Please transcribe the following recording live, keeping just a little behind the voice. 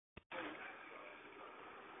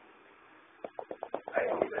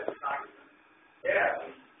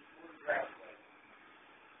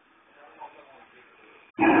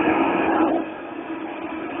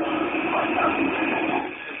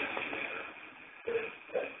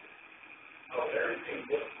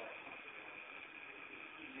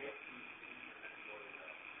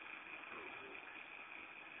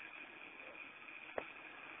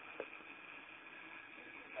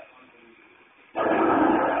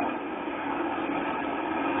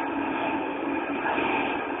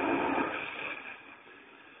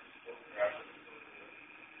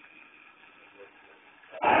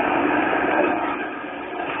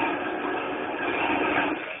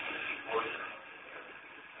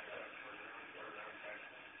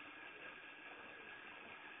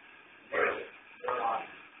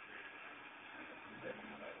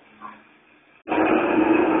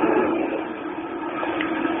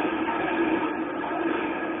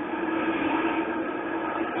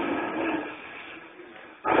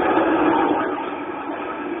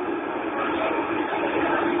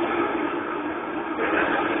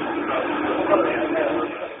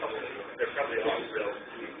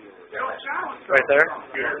Right there?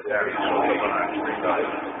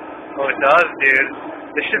 Oh, it does, dude.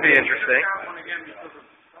 This should be interesting.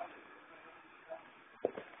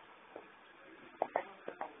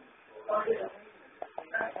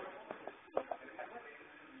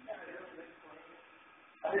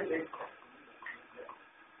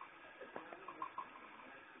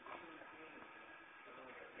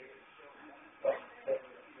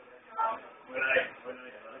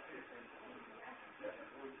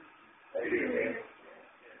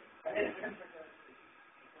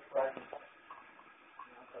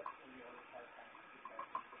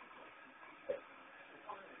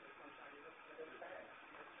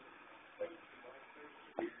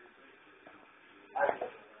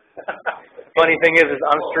 Funny thing is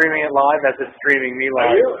I'm streaming it live as it's streaming me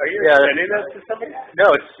live. Are you sending that to somebody?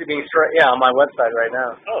 No, it's being on my website right now.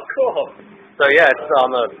 Oh, cool. So yeah, it's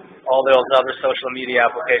on all those other social media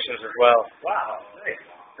applications as well. Wow, nice.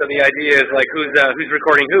 So the idea is like who's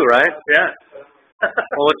recording who, right? Yeah.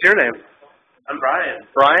 Well, what's your name? I'm Brian.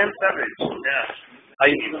 Brian? Savage. Yeah.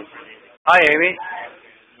 Hi, Amy.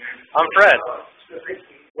 I'm Fred. What's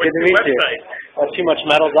Good to your meet website? you.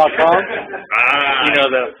 TooMuchMetal.com. Ah. You know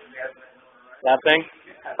that thing?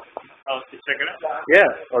 Oh, check it out. Yeah,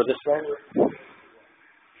 or this thing. Oh,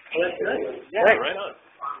 that's nice. Yeah, Thanks. right on.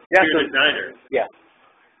 Yeah, You're a designer. Yeah.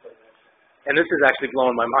 And this is actually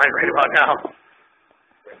blowing my mind right about now.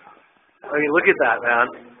 I mean, look at that, man.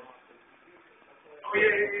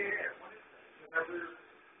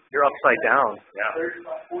 You're upside down.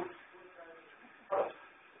 Yeah.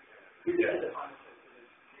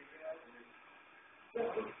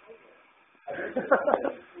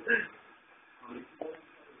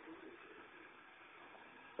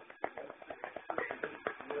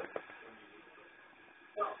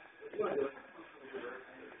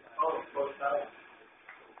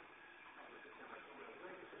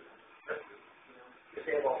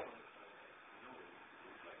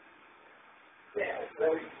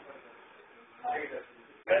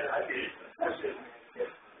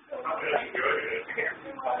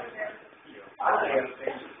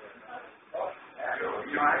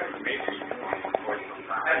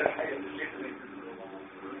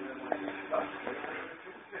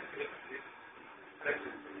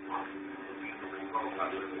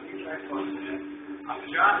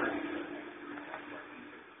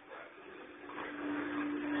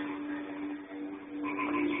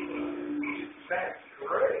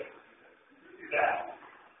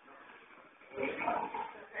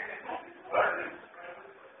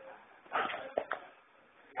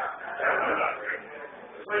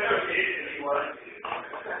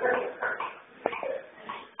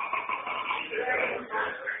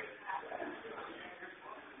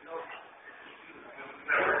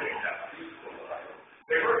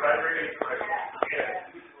 They were vibrating.